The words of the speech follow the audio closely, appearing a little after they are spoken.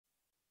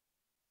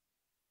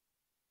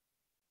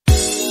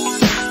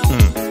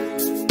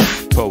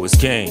Poets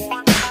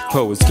King.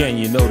 Poets King,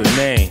 you know the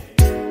name.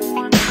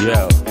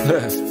 Yo.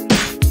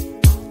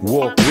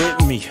 Walk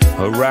with me,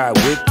 or ride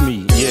with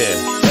me, yeah.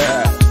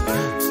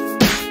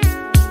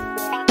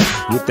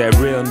 With that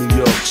real New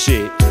York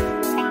shit.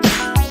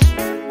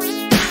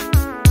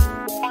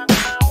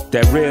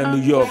 That real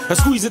New York. I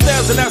squeeze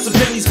 1,000 ounce of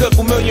pennies,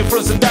 couple million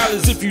for some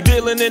dollars. If you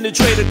dealing in the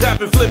trade of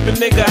cop and flipping,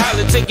 nigga,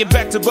 holler. Take it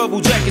back to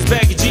bubble jackets,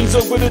 baggy jeans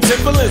over the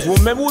Timberlands.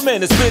 Remember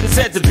when the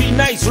spitters had to be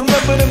nice?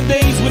 Remember them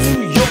days when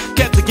New York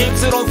kept the game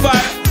set on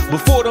fire?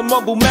 Before the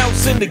mumble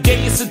mounts in the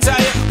gayest attire,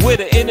 where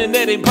the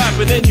internet ain't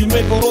poppin' and you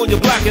mingled on your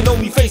block, and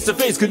only face to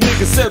face could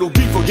niggas settle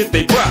beef or get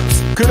they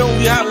props. Could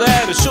only holler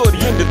at a shorty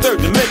in the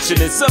third dimension,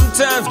 and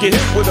sometimes get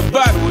hit with a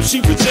bottle if she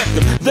reject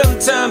them. Them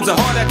times are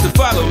hard act to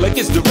follow, like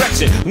it's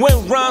direction. When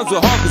rhymes were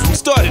hard cause we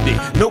started it,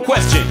 no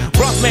question.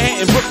 Bronx,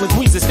 Manhattan, Brooklyn,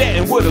 Queens, and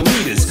Staten were the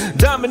leaders,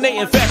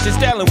 dominating fashion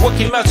style and what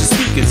came out your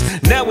speakers.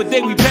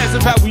 Nowadays we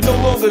passive how we no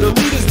longer the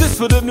leaders.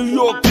 This for the New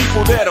York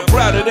people that are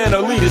prouder than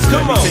our leaders.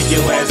 Come on. Take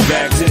your ass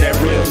back to that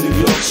real New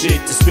York shit,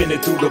 to spin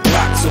it through the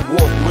blocks or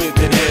walk with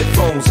in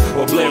headphones,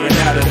 or blaring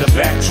out of the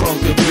back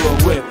trunk of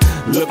your whip.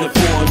 Looking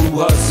for a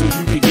new hustle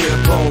you can get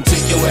up on.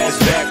 Take your ass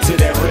back to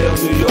that real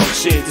New York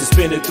shit, to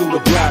spin it through the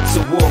blocks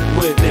or walk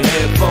with in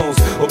headphones,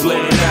 or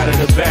blaring out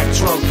of the back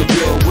trunk of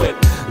your whip.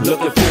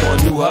 Looking for a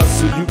new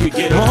hustle you can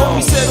get up on. My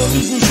homie said on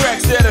these new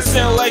tracks that I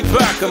sound like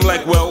Pac. I'm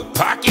like, well,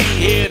 Pac ain't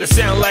here to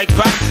sound like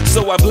Pac,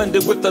 so I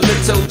blended with the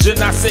little je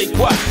ne sais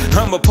quoi.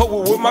 I'm a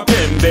poet with my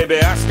pen, baby,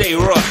 I stay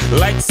raw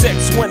like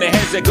sex when it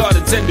has that God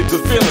intended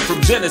good feeling.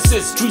 From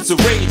Genesis, streets of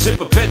rage and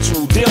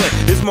perpetual dealing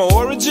is my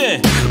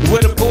origin,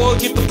 where the poor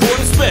get the poor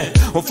to spend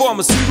on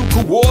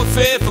pharmaceutical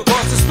warfare for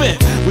cost to spend.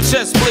 With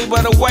chess played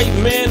by the white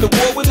man, the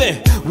war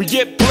within, we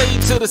get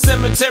played to the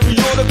cemetery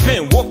or the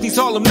pen. Walk these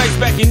Harlem nights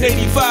back in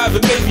 85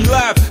 and maybe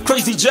live.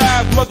 Crazy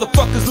jive,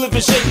 motherfuckers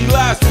living shady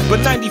lives.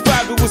 But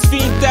 95 it was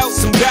fiend out,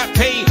 some got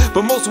paid,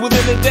 but most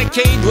within a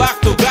decade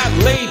locked or got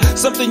laid.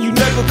 Something you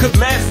never could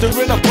master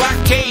in a block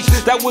cage.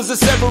 That was a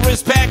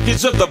severance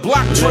package of the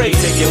block trade.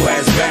 Take your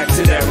ass back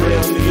to that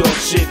real New York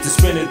shit, to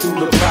spin it through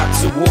the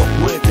blocks or walk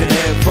with in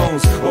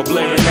headphones, or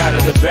blaring out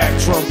of the back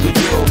trunk of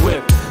your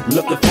whip.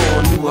 Looking for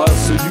a new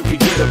hustle you can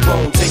get up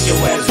on. Take your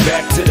ass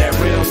back to that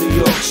real New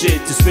York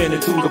shit, to spin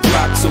it through the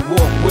blocks or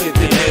walk with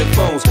in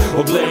headphones,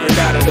 or blaring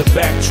out of the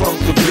back trunk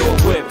of your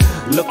whip.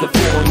 Looking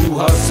for a new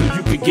hustle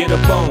you can get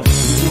up on.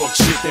 New York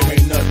shit, there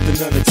ain't nothing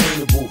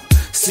unattainable.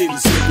 City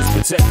slickers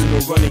protecting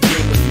or running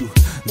game of you.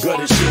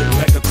 Gutter shit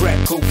like a crack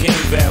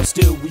cocaine valve.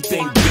 Still we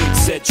think big,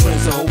 set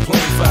trends, the whole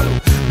plane follow.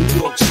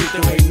 New York shit,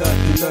 there ain't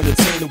nothing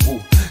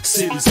unattainable.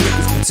 City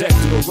slickers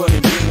protecting or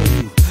running game on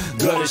you.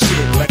 Gutter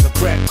shit like a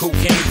crack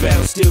cocaine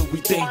valve. Still we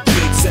think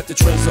big, set the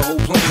trends, the whole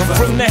plane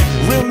follow. From that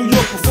real New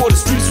York before the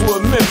streets were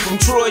a myth. From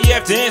Troy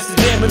after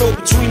Amsterdam and over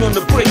between on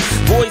the break.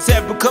 Boys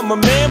have become a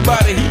man by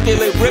the heat they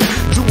let rip.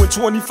 Doing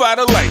 25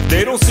 to life,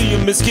 they don't see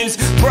them as kids.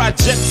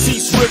 Project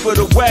East River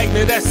to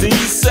Wagner, that's the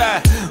east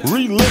side.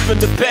 Reliving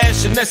the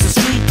passion, that's the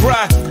street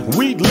pride.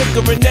 Weed,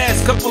 liquor, and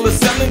ass, couple of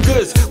selling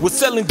goods. We're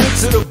selling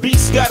goods to the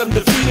beast, got them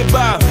defeated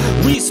by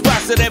weed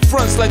spots at that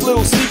fronts like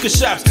little sneaker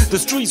shops. The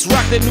streets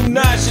rock that new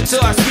 9 shit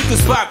till our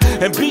speakers pop.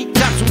 And beat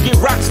cops will get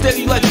rock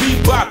steady like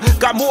bebop.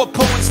 Got more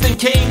poets than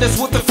Kane, that's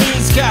what the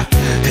fiends got.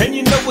 And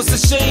you know it's a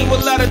shame, a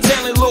lot of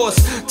talent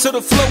lost to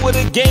the flow of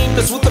the game,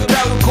 that's what the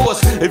battle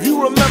cost. If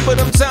you remember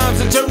them times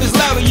and turn this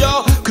louder,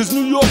 y'all, cause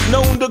New York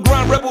known to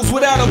grind rebels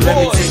without a Let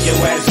pause. me take your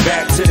ass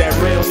back to that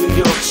real New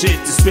York shit,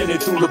 to spin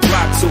it through the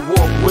blocks or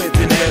walk with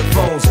in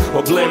headphones,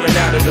 or blaring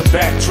out of the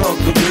back trunk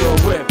of your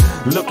whip.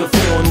 Looking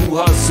for a new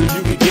hustle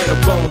you can get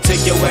up on.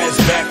 Take your ass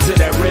back to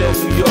that real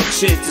New York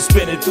shit, to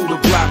spin it through the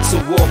blocks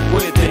or walk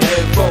with in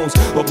headphones,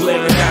 or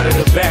blaring out of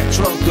the back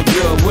trunk of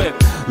your whip.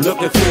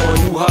 Looking for a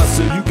new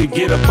hustle you can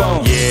get up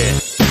on. Yeah,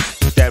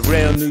 that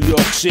real New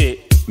York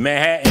shit.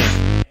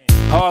 Manhattan,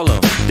 Harlem,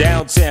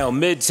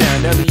 downtown,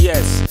 midtown,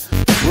 LES,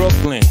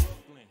 Brooklyn,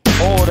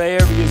 all the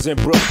areas in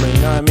Brooklyn,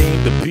 you know what I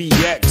mean? The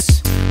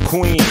BX,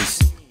 Queens,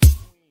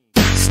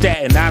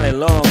 Staten Island,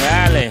 Long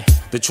Island,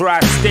 the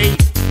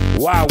Tri-State.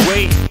 Why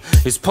wait?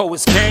 It's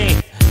Poets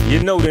King.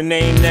 You know the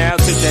name now.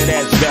 Take that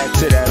ass back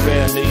to that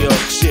real New York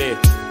shit.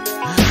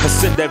 I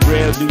said that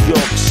real New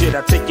York shit.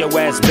 I take your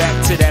ass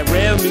back to that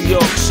real New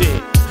York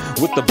shit,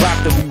 with the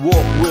bop that we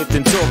walk with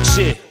and talk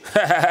shit.